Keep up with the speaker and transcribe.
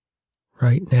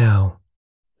Right now,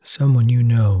 someone you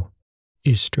know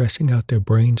is stressing out their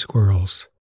brain squirrels,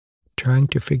 trying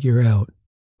to figure out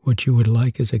what you would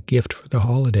like as a gift for the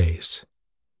holidays,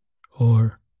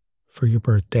 or for your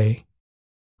birthday,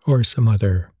 or some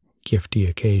other gifty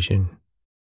occasion.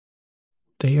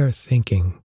 They are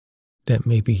thinking that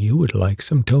maybe you would like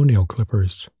some toenail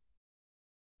clippers.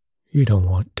 You don't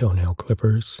want toenail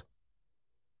clippers.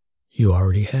 You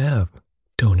already have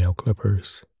toenail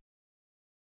clippers.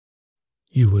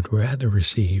 You would rather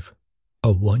receive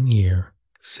a 1-year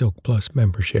Silk Plus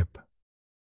membership.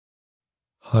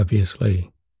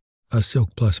 Obviously, a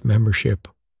Silk Plus membership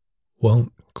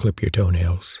won't clip your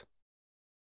toenails,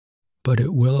 but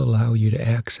it will allow you to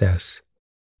access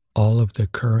all of the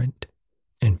current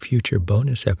and future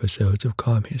bonus episodes of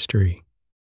Calm History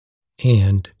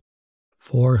and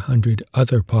 400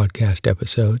 other podcast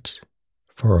episodes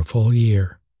for a full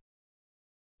year.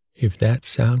 If that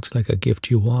sounds like a gift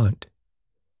you want,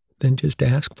 then just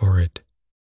ask for it.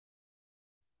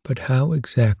 But how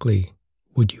exactly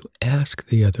would you ask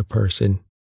the other person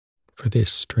for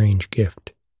this strange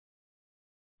gift?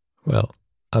 Well,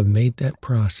 I've made that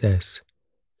process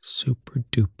super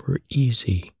duper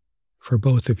easy for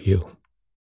both of you.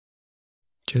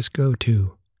 Just go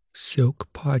to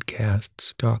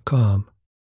silkpodcasts.com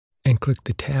and click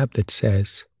the tab that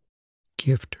says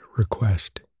Gift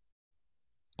Request,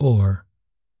 or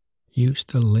use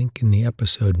the link in the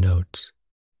episode notes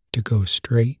to go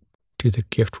straight to the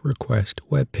gift request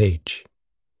webpage.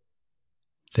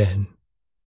 Then,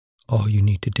 all you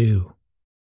need to do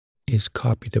is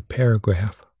copy the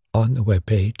paragraph on the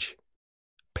webpage,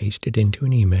 paste it into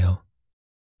an email,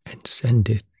 and send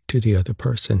it to the other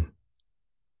person.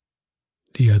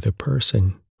 The other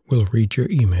person will read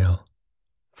your email,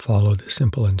 follow the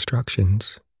simple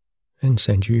instructions, and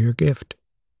send you your gift.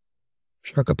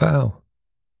 Shaka-pow!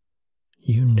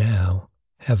 You now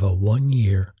have a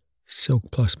 1-year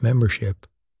Silk Plus membership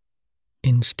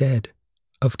instead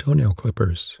of toenail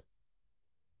clippers.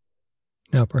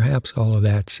 Now, perhaps all of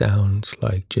that sounds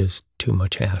like just too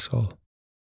much hassle,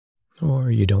 or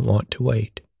you don't want to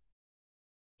wait.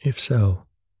 If so,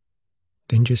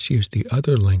 then just use the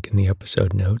other link in the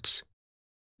episode notes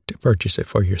to purchase it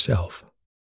for yourself.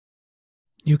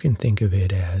 You can think of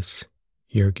it as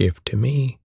your gift to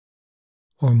me,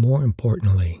 or more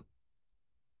importantly,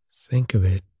 think of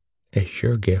it as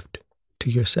your gift to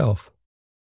yourself.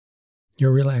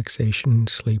 Your relaxation and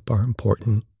sleep are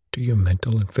important to your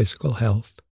mental and physical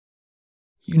health.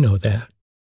 You know that.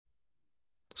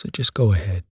 So just go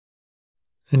ahead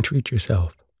and treat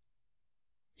yourself.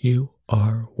 You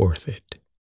are worth it.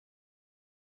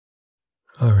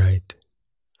 All right.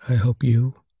 I hope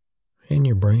you and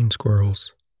your brain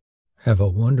squirrels have a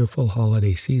wonderful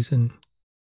holiday season,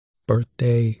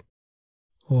 birthday,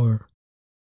 or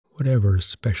whatever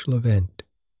special event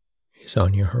is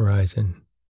on your horizon.